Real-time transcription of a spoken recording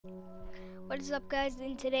What is up, guys?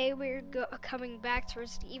 And today we're coming back to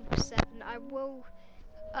Resident Evil 7. I will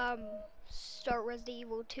start Resident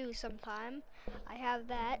Evil 2 sometime. I have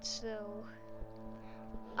that, so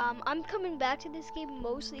I'm coming back to this game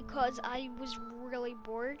mostly because I was really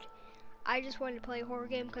bored. I just wanted to play a horror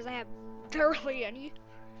game because I have barely any.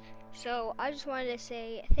 So I just wanted to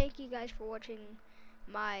say thank you guys for watching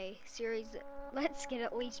my series. Let's get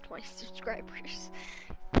at least 20 subscribers.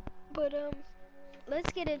 But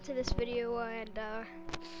let's get into this video and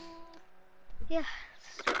yeah,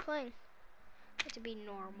 start playing. To be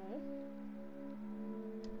normal.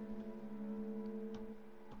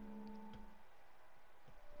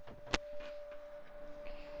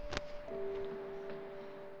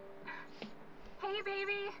 Hey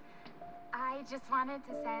baby! I just wanted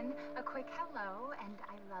to send a quick hello and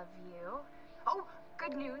I love you. Oh,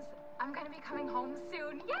 good news! I'm gonna be coming home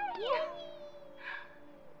soon. Yay!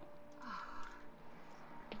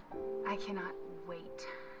 I cannot wait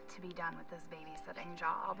to be done with this babysitting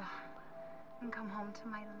job and come home to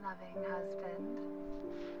my loving husband.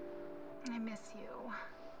 I miss you.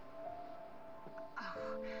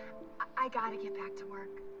 Oh, I gotta get back to work.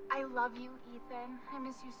 I love you, Ethan. I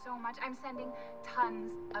miss you so much. I'm sending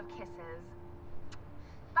tons of kisses.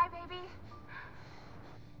 Bye, baby.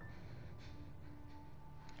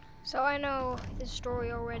 So I know the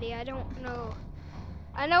story already. I don't know.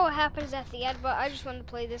 I know what happens at the end, but I just wanted to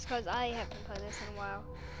play this because I haven't played this in a while.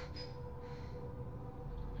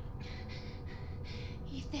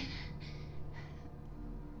 Ethan.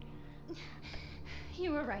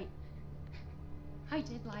 You were right. I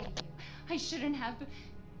did lie to you. I shouldn't have.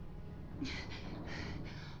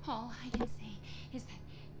 All I can say is that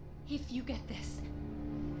if you get this,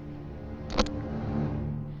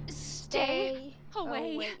 stay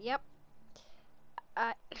away. Oh, wait, yep.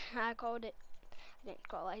 I called it. I didn't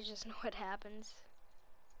call it, I just know what happens.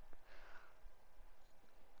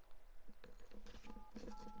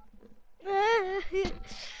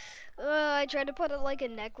 I tried to put it like a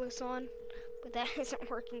necklace on, but that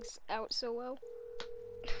isn't working out so well.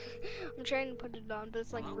 I'm trying to put it on, but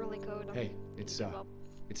it's like really cold. Hey, it's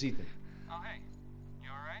Ethan. Oh, hey.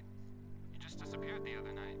 You alright? You just disappeared the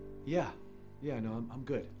other night. Yeah, no, I'm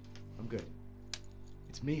good. I'm good.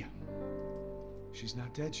 It's Mia. She's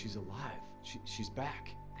not dead, she's alive. She's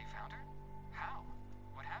back. They found her? How?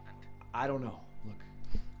 What happened? I don't know. Look,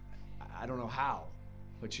 I don't know how,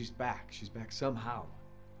 but she's back. She's back somehow.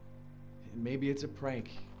 Maybe it's a prank.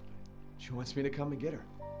 She wants me to come and get her.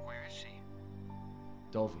 Where is she?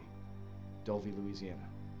 Dulvey, Louisiana.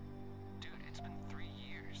 Dude, it's been 3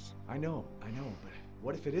 years. I know, but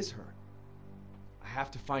what if it is her? I have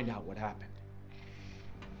to find out what happened.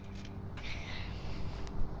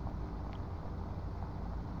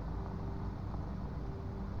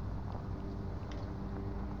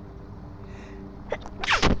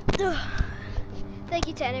 Thank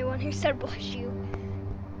you to anyone who said bless you.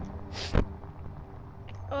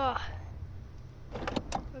 Oh.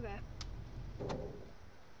 Okay.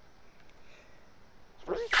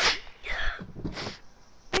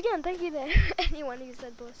 Again, thank you to anyone who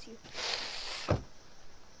said bless you.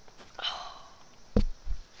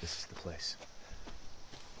 This is the place.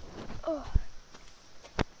 Oh.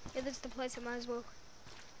 Yeah, this is the place. I might as well.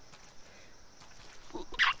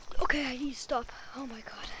 Okay, I need to stop. Oh my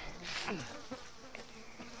god.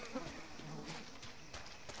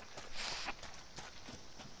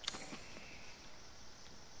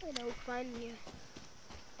 I know, find you.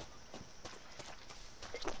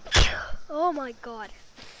 Oh my god.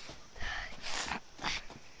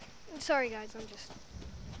 I'm sorry guys,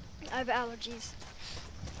 I have allergies.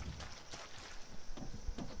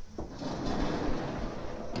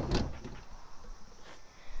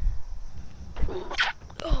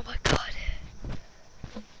 Oh my god.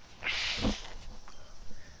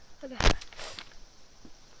 Okay.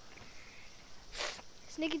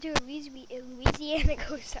 Sneak into a Louisiana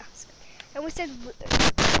ghost house. I almost said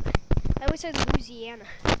Louisiana.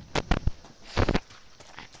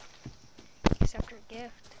 Except her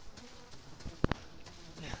gift.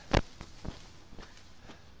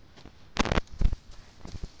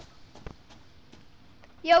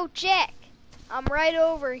 Yo, Jack! I'm right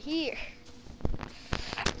over here.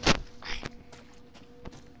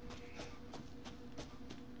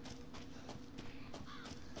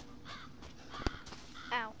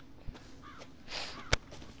 Ow.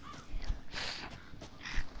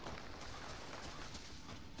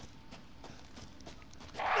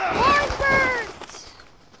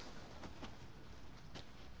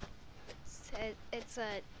 It's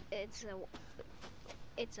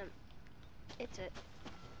a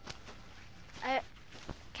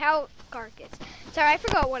cow carcass. Sorry, I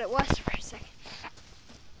forgot what it was for a second.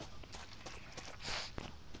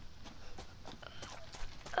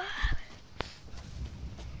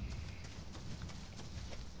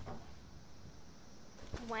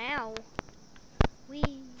 Wow. We.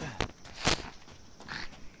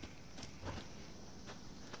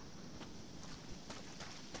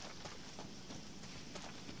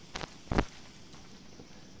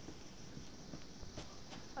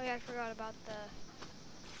 Oh yeah, I forgot about the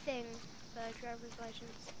thing, the driver's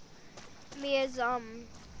license. Mia's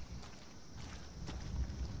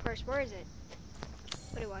purse. Where is it?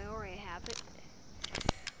 What do I already have it?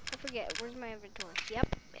 I forget. Where's my inventory?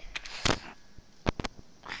 Yep.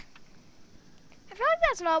 I feel like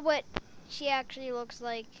that's not what she actually looks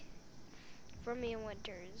like from Mia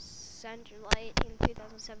Winters. Center Light in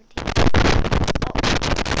 2017.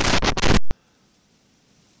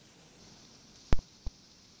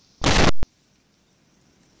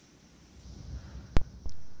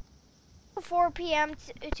 Oh. 4 p.m.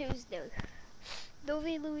 Tuesday.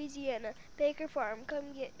 Dovey, Louisiana. Baker Farm.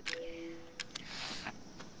 Come get me.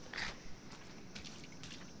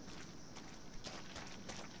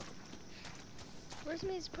 Where's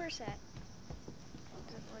Mia's purse at?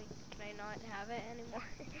 Is it like, can I not have it anymore?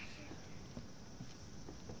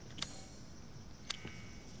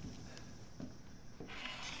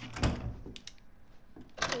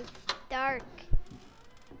 It's dark.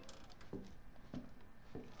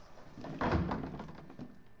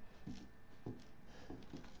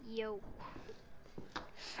 Yo.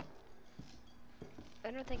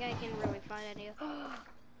 I don't think I can really find any.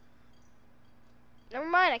 Never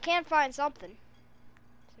mind, I can't find something. Is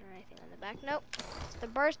there anything on the back? Nope. It's the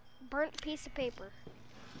burnt piece of paper.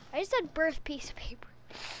 I just said burnt piece of paper.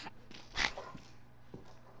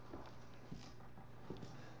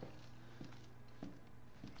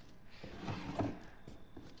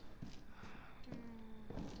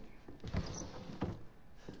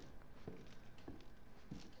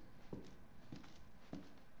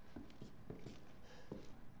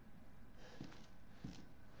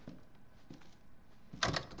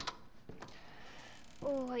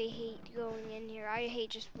 Oh, I hate going in here. I hate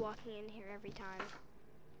just walking in here every time.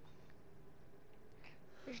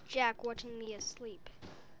 There's Jack watching me asleep.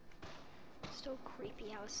 It's so creepy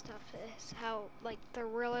how stuff is. How, like, they're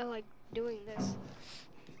really, like, doing this.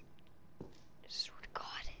 I swear to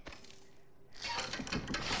God.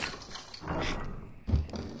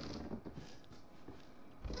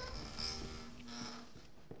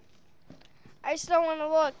 I just don't want to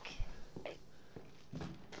look.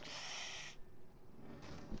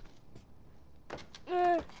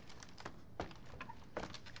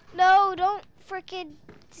 No, don't frickin'.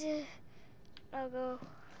 I'll go.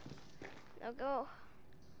 I'll go.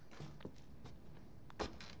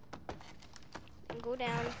 And go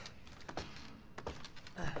down.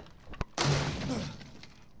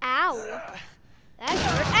 Ow! That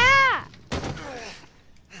hurt. Ah!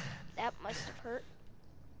 That must have hurt.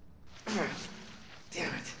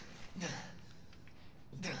 Damn it.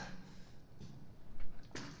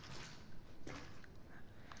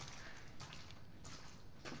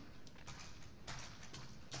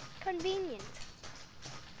 Convenient.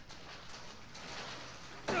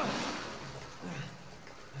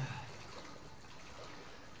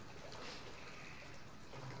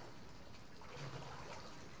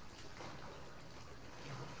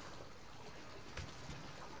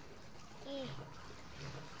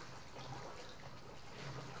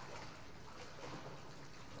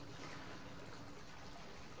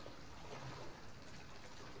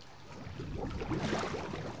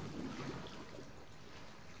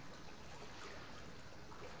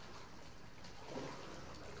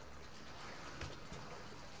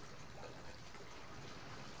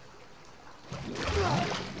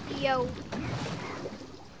 Yo.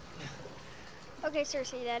 Okay,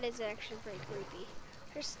 Cersei, that is actually pretty creepy.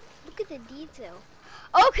 Just look at the detail.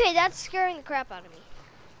 Okay, that's scaring the crap out of me.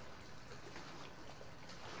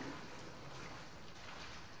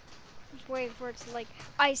 I'm just waiting for it to, like,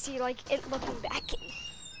 I see, like, it looking back at me.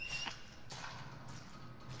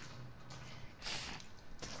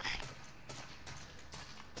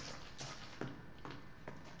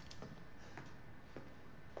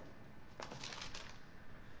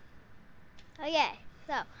 Okay,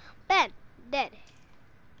 so, Ben, dead.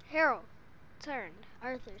 Harold, turned.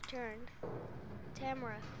 Arthur, turned.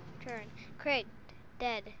 Tamara, turned. Craig,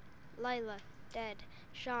 dead. Lila, dead.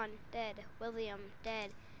 Sean, dead. William,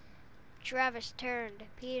 dead. Travis, turned.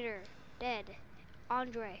 Peter, dead.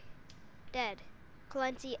 Andre, dead.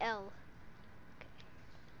 Clancy L.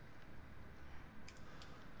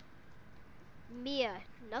 Mia,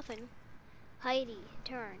 nothing. Heidi,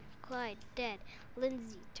 turned. Clyde, dead.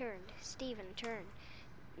 Lindsay, turned. Stephen, turned.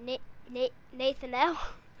 Nathan L,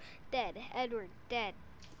 dead. Edward, dead.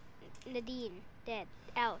 Nadine, dead.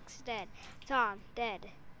 Alex, dead. Tom,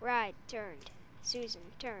 dead. Ride, turned. Susan,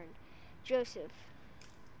 turn. Joseph.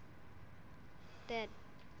 Dead.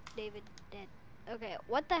 David, dead. Okay,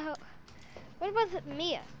 what the hell? What about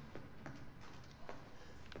Mia?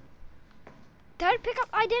 Did I pick up?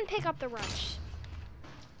 I didn't pick up the wrench.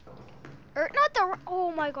 Or not the.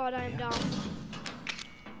 Oh my god, I am dumb.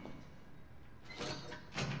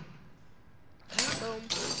 Boom.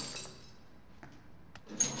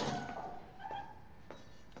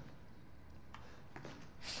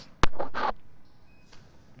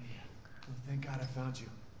 Mia, oh, thank God I found you.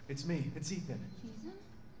 It's me. It's Ethan. Ethan?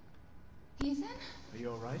 Ethan? Are you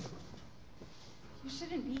all right? You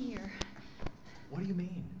shouldn't be here. What do you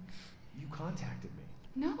mean? You contacted me.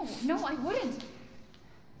 No, I wouldn't.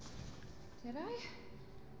 Did I?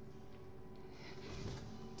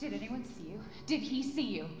 Did anyone see you? Did he see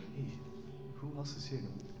you? Hey, who else is here?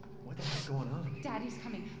 What the heck's going on? Daddy's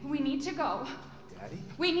coming. We need to go. Daddy?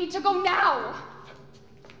 We need to go now!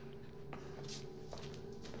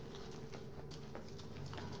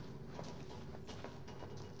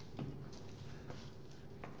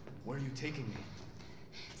 Where are you taking me?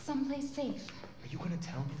 Someplace safe. Are you gonna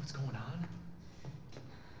tell me what's going on?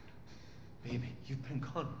 Baby, you've been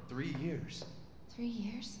gone 3 years. 3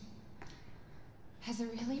 years? Has it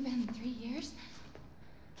really been 3 years?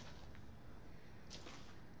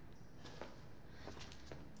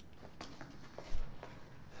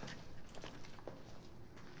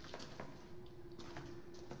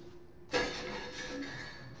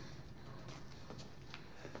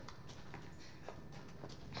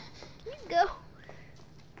 Go.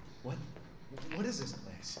 What is this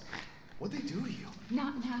place? What'd they do to you?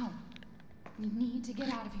 Not now. We need to get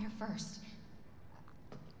out of here first.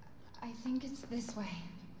 I think it's this way.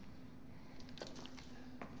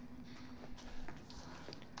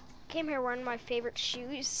 Came here wearing my favorite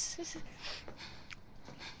shoes.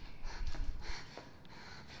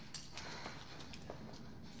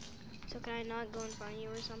 So can I not go in front of you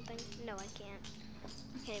or something? No, I can't.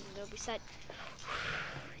 I can't even go beside.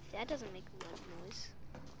 That doesn't make a lot of noise.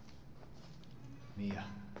 Mia,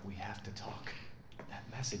 we have to talk. That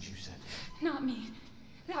message you sent. Not me.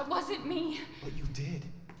 That wasn't me. But you did.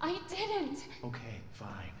 I didn't. Okay,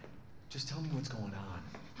 fine. Just tell me what's going on.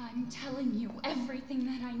 I'm telling you everything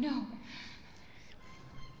that I know.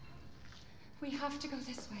 We have to go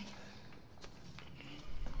this way.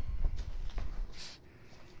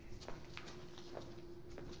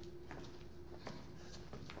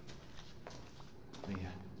 Mia,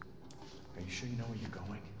 are you sure you know where you're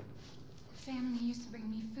going? Family used to bring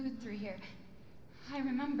me food through here. I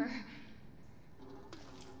remember.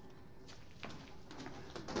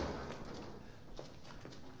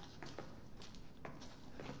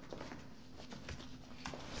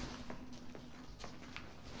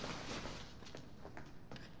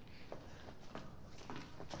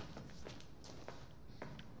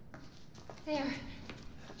 There.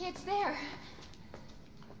 It's there.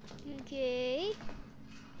 Okay.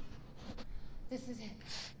 This is it.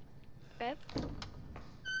 Okay.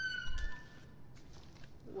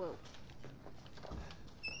 Whoa.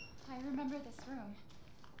 I remember this room.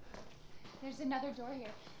 There's another door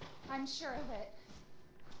here. I'm sure of it.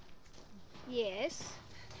 Yes.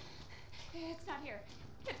 It's not here.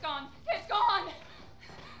 It's gone. It's gone.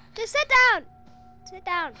 Just sit down. Sit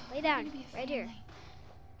down. Lay We're down. gonna be a Right here. family.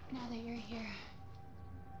 Now that you're here.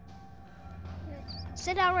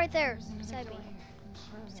 Sit down right there. There's another Beside me. door here. I'm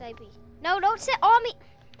sure of it. Beside me. No, don't sit on me.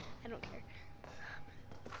 I don't care.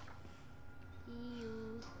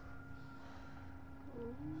 Ew.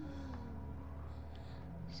 Ooh.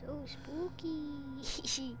 So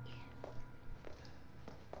spooky.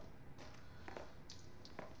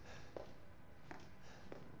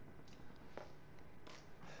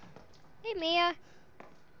 Hey, Mia.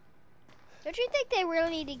 Don't you think they really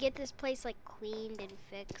need to get this place like cleaned and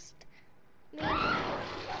fixed? Mia?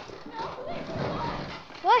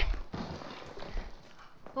 What?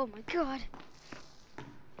 Oh my god.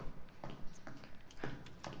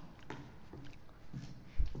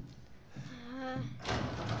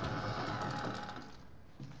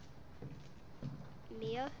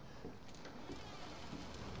 Mia?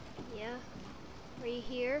 Yeah? Are you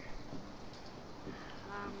here?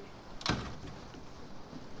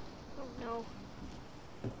 Oh no.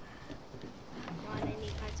 Come on, I need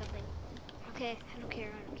to find something. Okay, I don't care,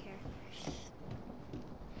 I don't care.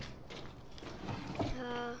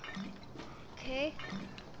 Okay.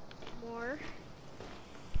 More.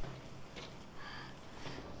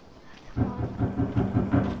 Come on.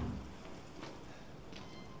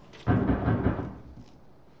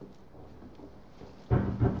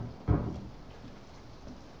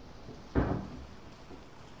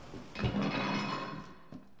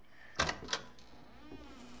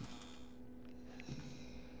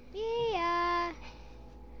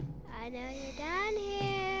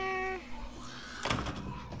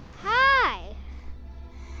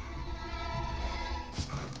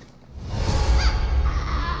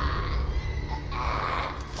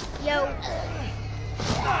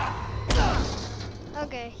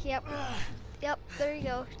 Okay, yep. Yep, there you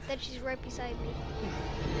go. Then she's right beside me.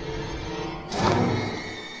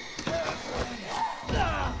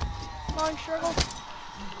 Come on, struggle.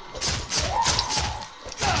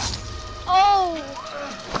 Oh!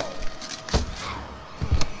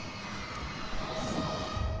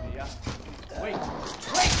 Mia, wait!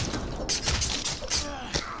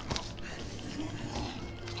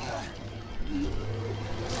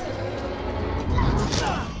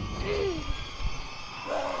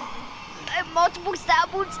 I have multiple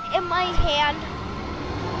stab wounds in my hand.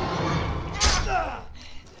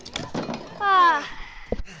 Ah.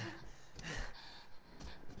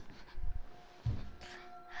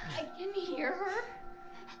 I can hear her.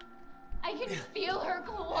 I can feel her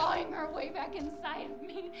clawing her way back inside of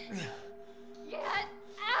me. Get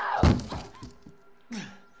out! Leave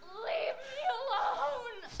me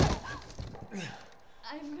alone!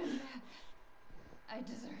 I've been bad. I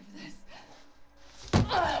deserve this.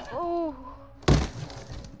 Oh.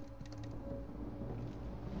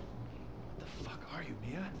 The fuck are you,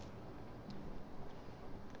 Mia?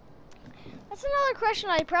 That's another question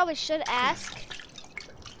I probably should ask.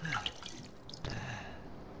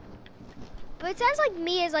 But it sounds like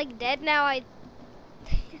Mia's like dead now.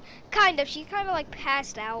 Kind of. She's kind of like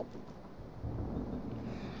passed out.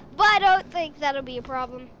 But I don't think that'll be a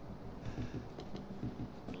problem.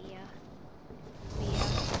 Mia.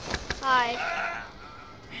 Hi.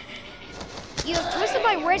 You have twisted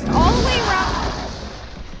my wrist all the way around.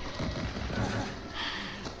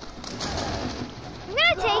 I'm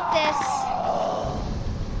gonna take this.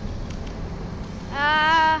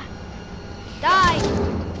 Die.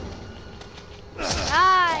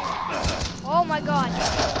 Die. Oh my god.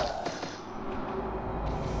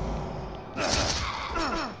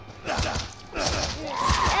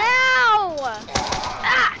 Ow!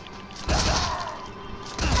 Ah!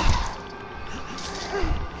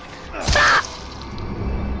 Ah!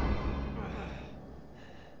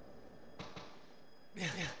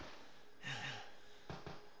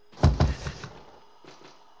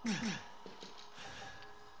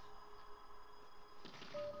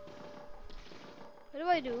 What do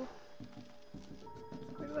I do?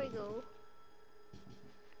 Where do I go?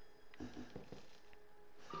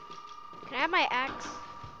 Can I have my axe?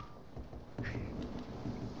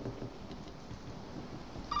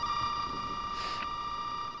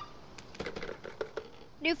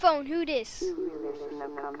 New phone, who this?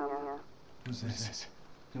 Who's this?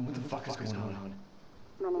 And what the fuck is going on?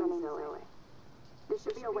 My name's Zoe. There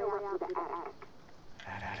should be a way out through the attic.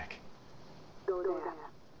 That attic. Go there.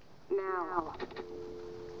 Now.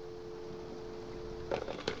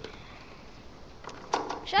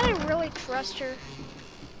 Should I really trust her?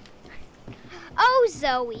 Oh,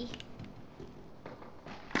 Zoe.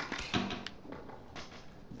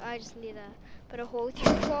 I just need to put a hole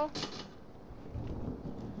through the wall.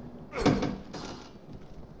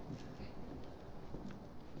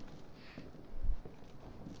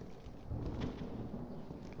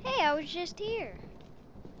 Hey, I was just here.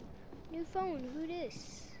 New phone, who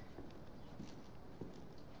this?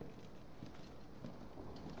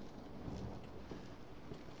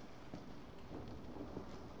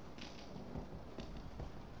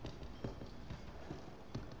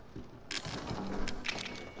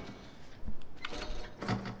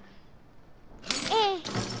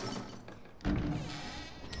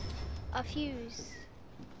 A fuse.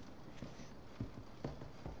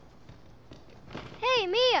 Hey,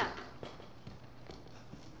 Mia!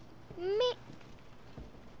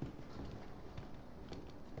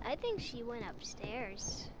 I think she went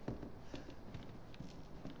upstairs.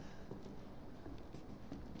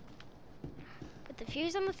 Put the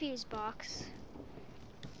fuse on the fuse box.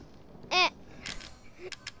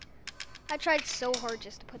 I tried so hard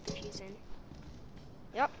just to put the fuse in.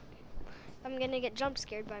 Yep. I'm gonna get jump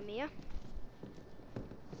scared by Mia.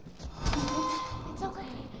 It's okay.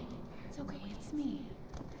 It's okay. It's me.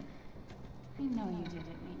 I know you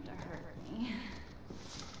didn't mean to hurt me.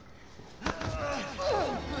 You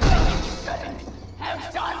shouldn't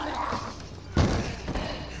have done that.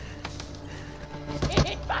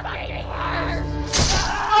 It fucking hurts.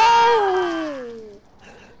 Oh!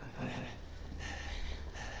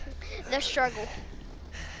 The struggle.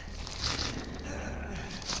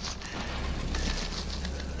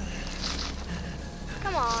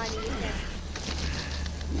 Come on, Ethan.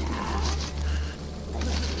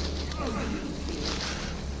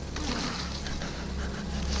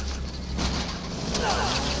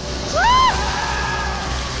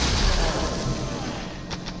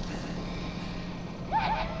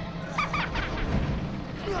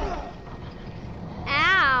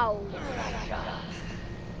 Ow!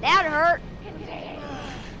 That hurt.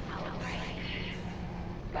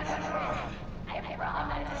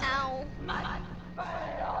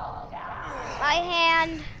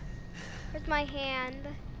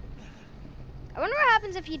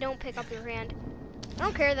 happens if you don't pick up your hand? I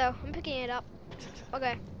don't care though. I'm picking it up.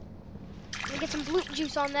 Okay. Let me get some bloop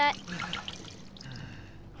juice on that.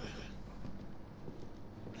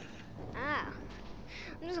 Ah.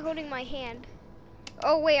 I'm just holding my hand.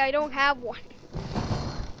 Oh wait, I don't have one.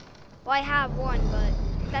 Well, I have one, but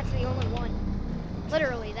that's the only one.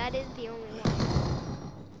 Literally, that is the only one.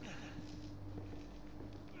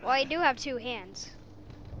 Well, I do have two hands.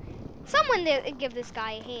 Someone give this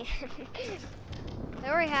guy a hand. I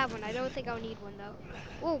already have one. I don't think I'll need one though.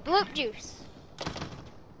 Ooh, bloop juice.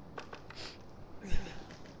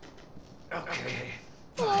 Okay.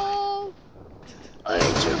 Oh.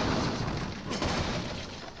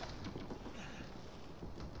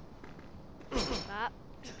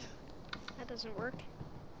 That doesn't work.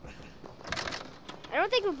 I don't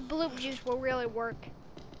think the bloop juice will really work.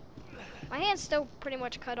 My hand's still pretty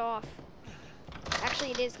much cut off. Actually,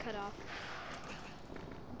 it is cut off.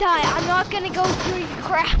 Die! I'm not gonna go through your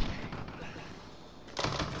crap.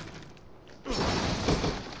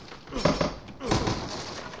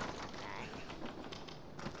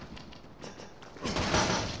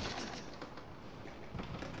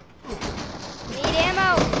 Need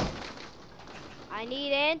ammo. I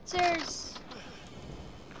need answers.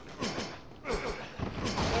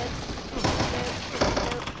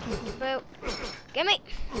 Boop. Gimme.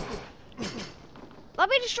 Let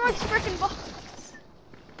me destroy this freaking box.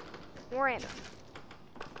 More ammo.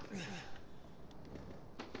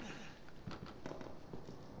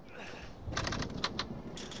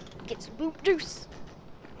 Get some boop juice.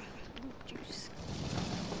 Boop juice.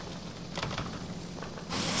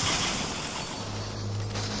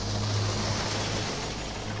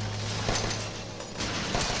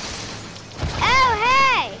 Oh,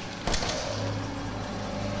 hey!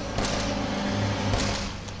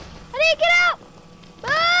 I didn't get out!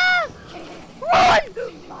 Ah! Run!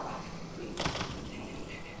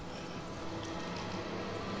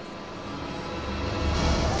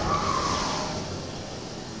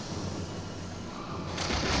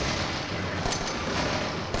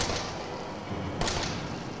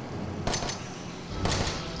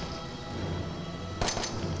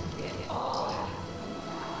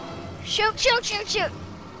 Shoot, shoot, shoot, shoot.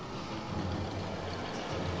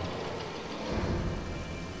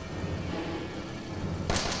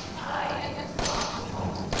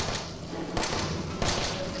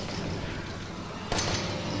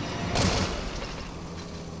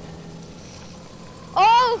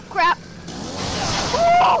 Oh, crap.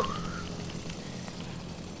 Oh!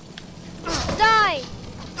 Die.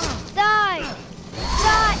 Die.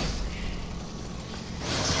 Die.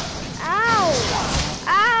 Ow.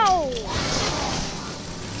 Ow.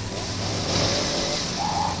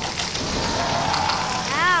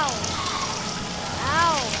 Ow.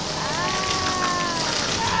 Ow.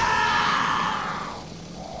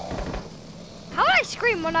 How did I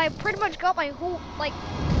scream when I pretty much got my whole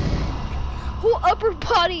upper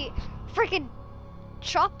body freaking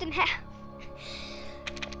chopped in half?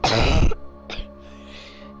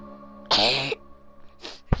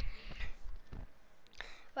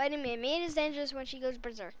 Fighting me. Mean is dangerous when she goes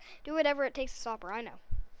berserk. Do whatever it takes to stop her, I know.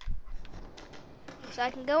 So I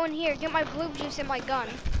can go in here, get my bloop juice in my gun.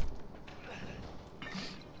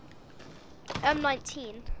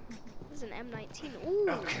 M19. This is an M19. Ooh.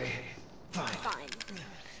 Okay. Fine.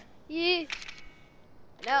 Yeah.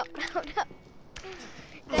 No, no, no.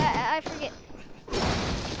 I forget.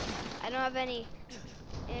 I don't have any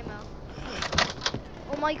ammo.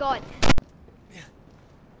 Oh my god.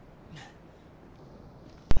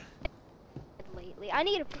 Lately, I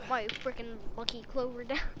need to put my freaking Lucky Clover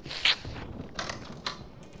down.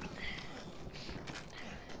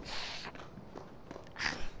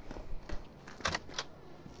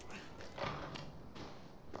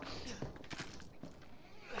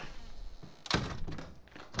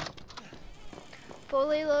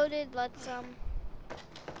 Fully loaded, let's let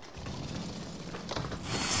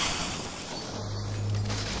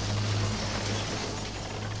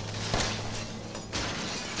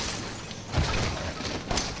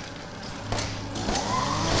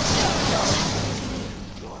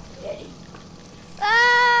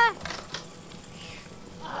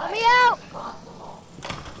me out!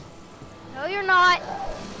 No, you're not.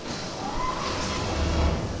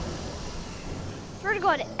 Swear to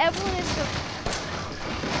God, everyone is good.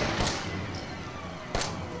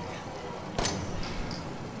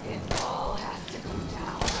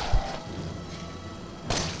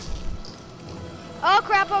 Oh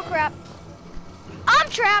crap, oh crap. I'm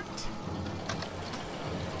trapped.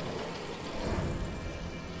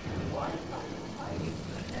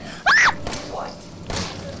 Ah!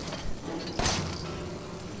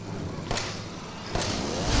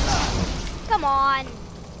 Come on.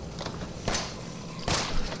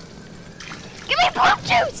 Give me poop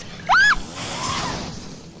juice! Ah!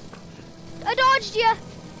 I dodged you.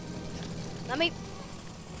 Let me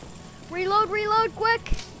reload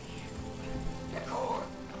quick. The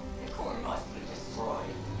core must be destroyed.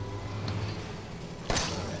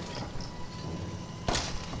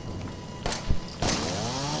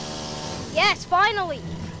 Yes, finally.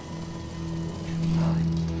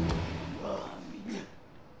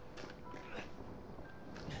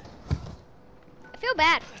 I feel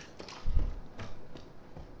bad.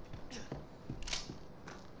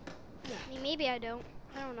 Maybe I don't.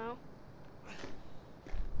 I don't know.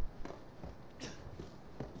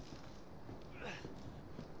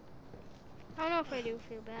 I don't know if I do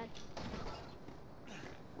feel bad.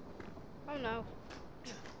 I don't know.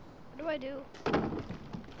 What do I do?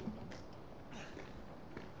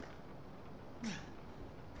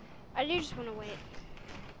 I do just want to wait.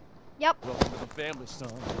 Yep. Welcome to the family,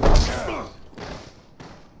 son.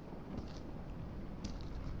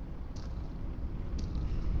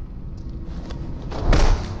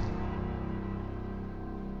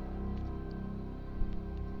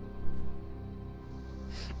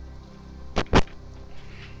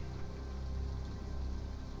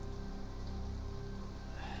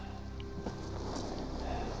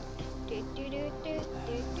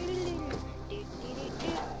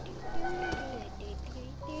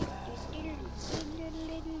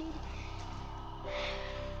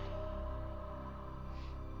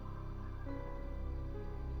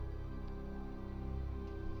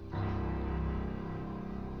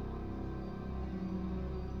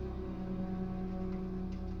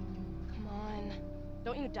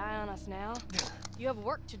 Don't you die on us now. You have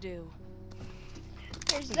work to do.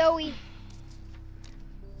 There's Zoe.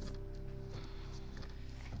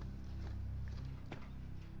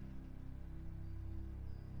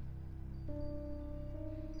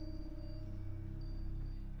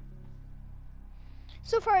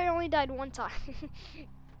 So far, I only died one time.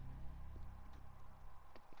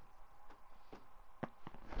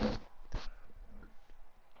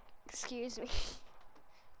 Excuse me.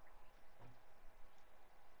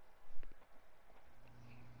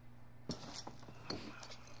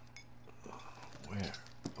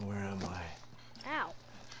 Where am I? Ow.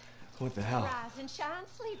 What the hell? Rise and shine,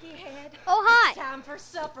 sleepyhead. Oh, hi. Time for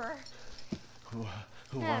supper. Who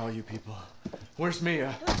are all you people? Where's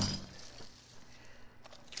Mia?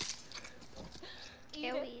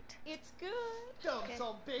 Eat. It's good. Dumb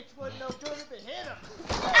some bitch wasn't no good if it hit him.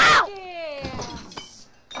 Ow! Yes.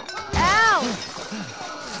 Ow!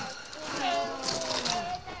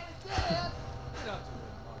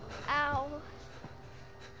 Ow.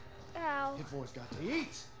 Ow. That boy's got to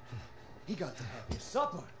eat. He got to have his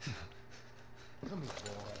supper. Come here,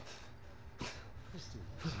 boy. Let's do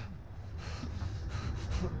this.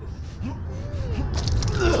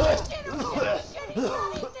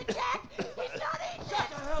 Shut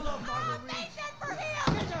the hell up, Marguerite. For him.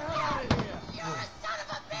 Get the hell out of here. You're a son of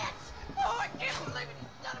a bitch. Oh, I can't believe it. You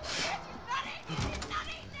son of a bitch. He's not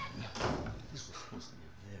eating it. This was supposed to be a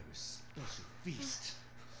very special feast.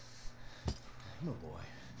 No, boy.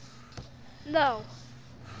 No.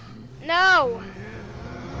 No.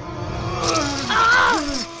 Ah!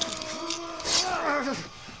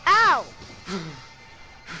 Ow.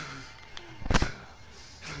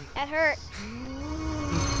 That hurt.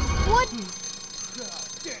 What? God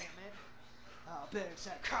damn it. I'll bet it's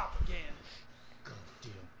that cop again.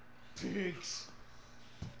 Goddamn pigs.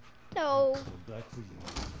 No. Come back for you.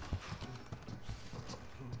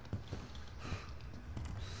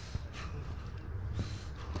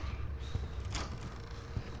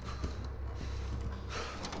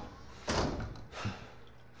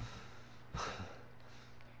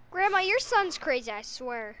 Grandma, your son's crazy, I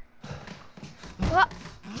swear. What?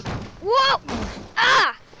 Whoa!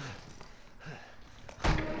 Ah!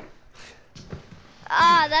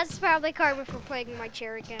 Ah, that's probably karma for playing my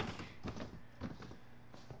chair again.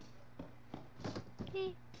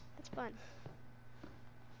 That's fun.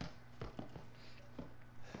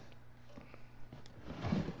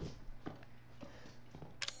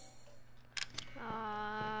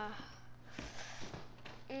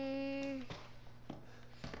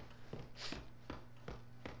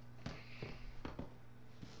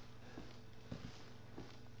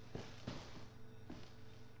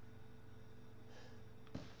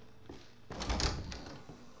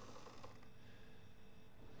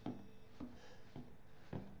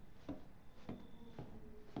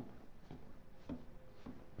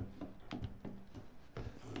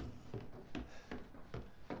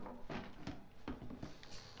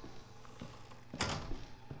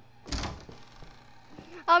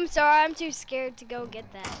 I'm sorry, I'm too scared to go get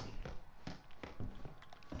that.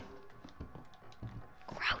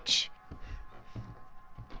 Crouch.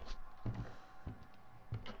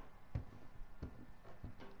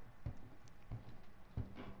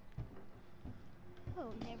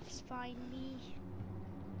 Oh, never find me.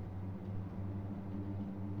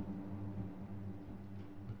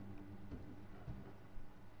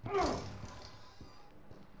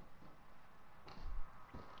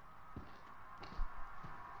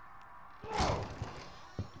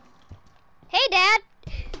 Hey, Dad!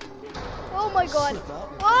 Oh my God!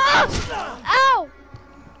 Oh! Ow!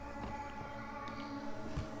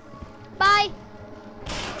 Bye!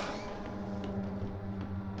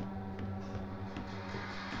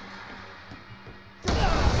 What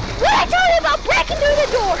did I tell you about breaking through the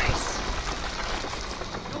doors?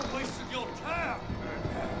 You're wasting your time.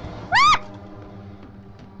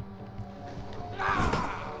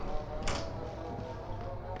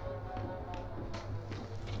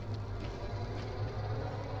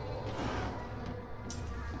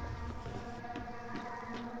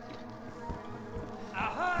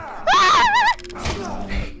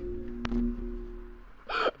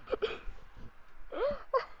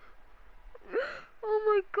 Oh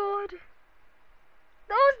my God.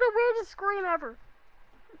 That was the weirdest scream ever.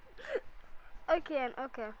 I can't,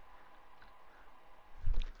 okay.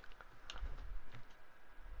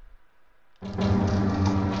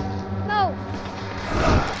 No.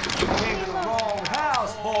 Came to the wrong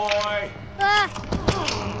house, boy.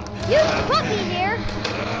 You put me here.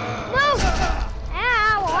 No.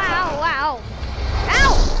 Ow, ow, ow.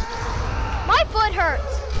 Ow. My foot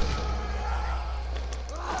hurts.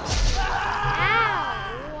 Ow,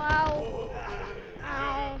 ow.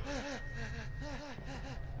 Ow.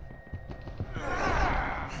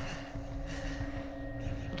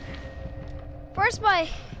 First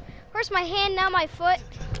my hand, now my foot.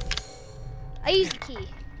 I use the key.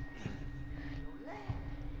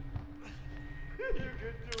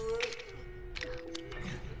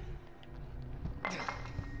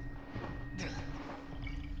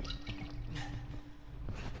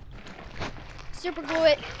 Super glue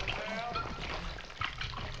it.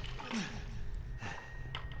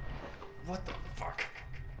 What the fuck?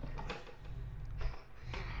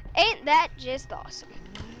 Ain't that just awesome?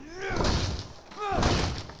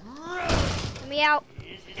 Get me out.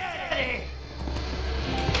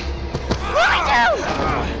 What do I do?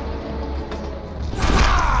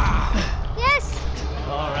 Yes.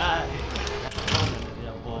 All right.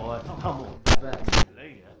 Yeah, boy. I'm gonna be back to you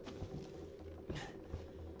later.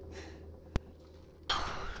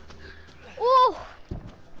 Ooh.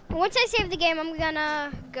 Once I save the game, I'm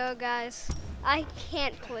gonna go, guys. I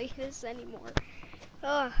can't play this anymore.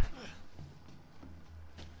 Ugh.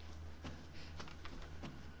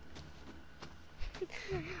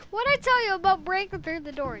 What did I tell you about breaking through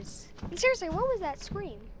the doors? And seriously, what was that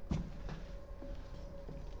scream?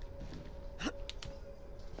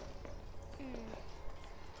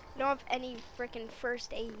 Don't have any freaking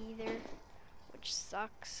first aid either, which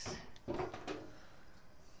sucks. And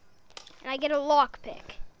I get a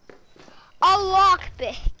lockpick. A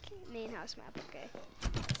lockpick! Main house map, okay.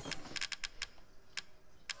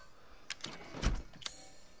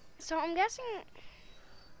 So I'm guessing...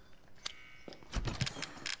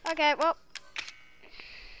 Okay, well...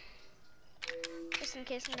 Just in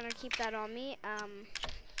case, I'm gonna keep that on me.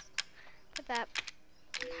 Put that...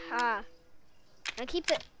 I'll keep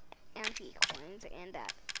the empty coins and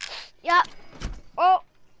that. Yeah. Oh!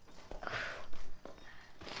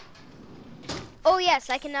 Oh yes,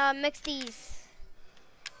 I can mix these.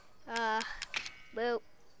 Boop.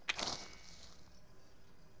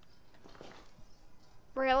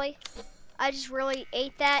 Really? I just really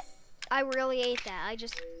ate that. I really ate that. I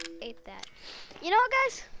just ate that. You know what,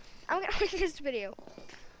 guys? I'm gonna make this video.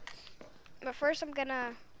 But first, I'm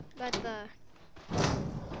gonna let the...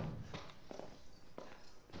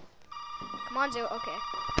 Come on, Zoe. Okay.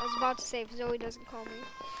 I was about to say if Zoe doesn't call me.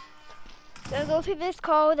 Gonna go through this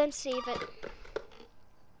call, then save it.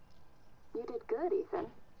 You did good, Ethan.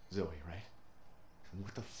 Zoe, right? And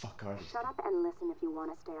what the fuck are these? Shut up and listen if you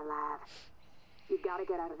want to stay alive. You gotta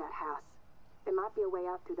get out of that house. There might be a way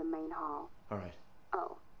out through the main hall. All right.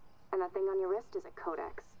 Oh, and that thing on your wrist is a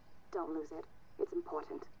codex. Don't lose it. It's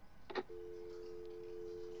important.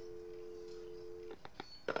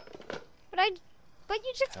 But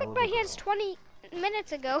you just picked my hands 20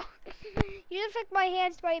 minutes ago. You just picked my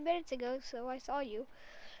hands 20 minutes ago, so I saw you.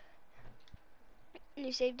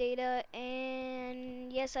 New save data,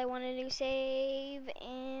 and yes, I want a new save,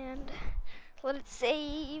 and let it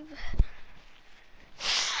save.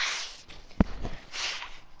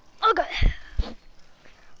 Okay.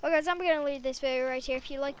 guys, I'm gonna leave this video right here.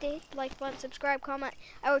 If you liked it, like, subscribe, comment.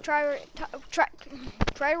 I will try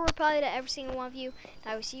to reply to every single one of you.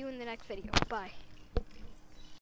 And I will see you in the next video. Bye.